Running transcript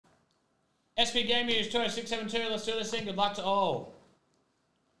SP Game News 20672. Let's do this thing. Good luck to all.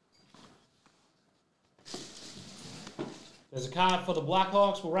 There's a card for the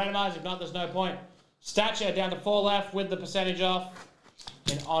Blackhawks. We'll randomize. If not, there's no point. Stature down to 4 left with the percentage off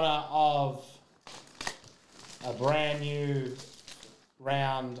in honor of a brand new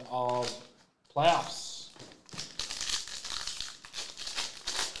round of playoffs.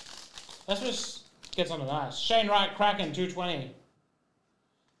 Let's just get something nice. Shane Wright, Kraken, 220.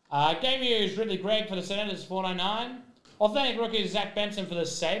 Game News, Ridley Gregg for the Senators, 499. Authentic Rookies, Zach Benson for the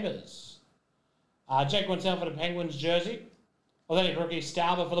Sabres. Jake Quintel for the Penguins jersey. Authentic Rookie,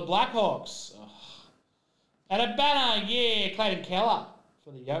 Stauber for the Blackhawks. Ugh. And a banner, yeah, Clayton Keller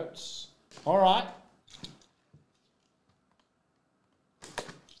for the Yotes. All right.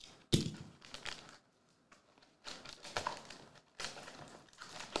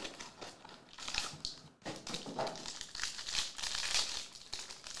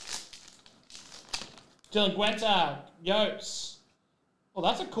 Dylan Gwenta, Yotes. Well,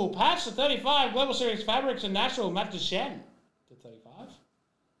 that's a cool patch to 35. Global Series Fabrics and Nashville, Matt Duchene to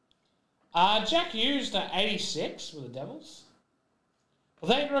 35. Jack Hughes to 86 with the Devils.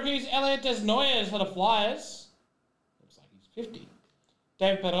 Authentic Rookies, Elliot Desnoyers for the Flyers. Looks like he's 50.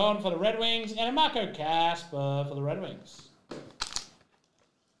 Dave Perron for the Red Wings. And a Marco Casper for the Red Wings.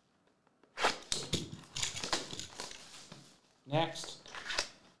 Next.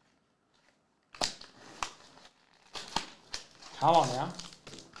 Come on now.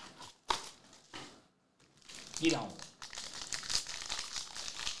 Get on.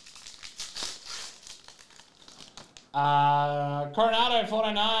 Coronado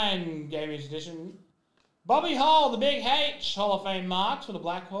 409 Game News Edition. Bobby Hull, the Big H, Hall of Fame marks for the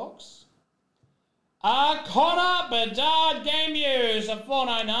Blackhawks. Connor Bedard Game News at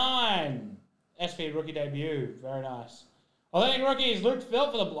 499. SP rookie debut. Very nice. Authentic Rookies, Luke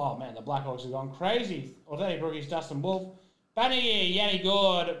Phil for the... Oh, man, the Blackhawks have gone crazy. Authentic Rookies, Dustin Wolf. Banner year, Yanni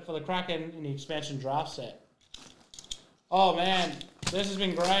Gord for the Kraken in the expansion draft set. Oh, man, this has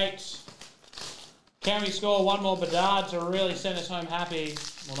been great. Can we score one more Bedard to really send us home happy?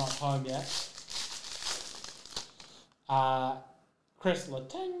 Well, not home yet. Chris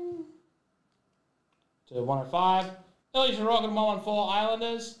Letang to 105. Elysian Rocket 114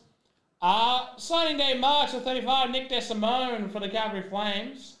 Islanders. Signing day March to 35. Nick DeSimone for the Calgary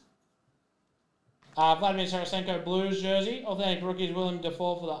Flames. Vladimir Tarasenko Blues jersey. Authentic Rookies Willem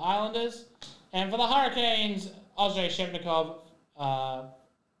Dafoe for the Islanders. And for the Hurricanes, Ozzy Shevnikov,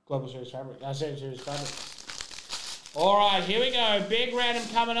 Global Series Fabric. Series Fabric. All right, here we go. Big random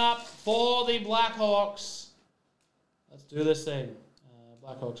coming up for the Blackhawks. Let's do this thing.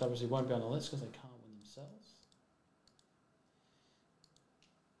 Blackhawks obviously won't be on the list because they can't win themselves.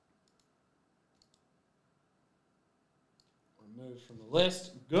 Removed from the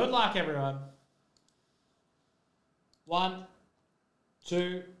list. Good luck, everyone. 1,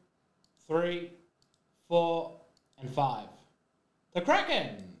 2, 3, 4, and 5. The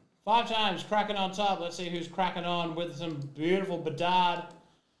Kraken. 5 times Kraken on top. Let's see who's cracking on with some beautiful Bedard.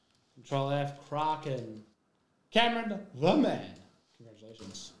 Control F, Kraken. Cameron, the man.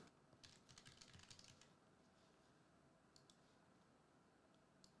 Congratulations.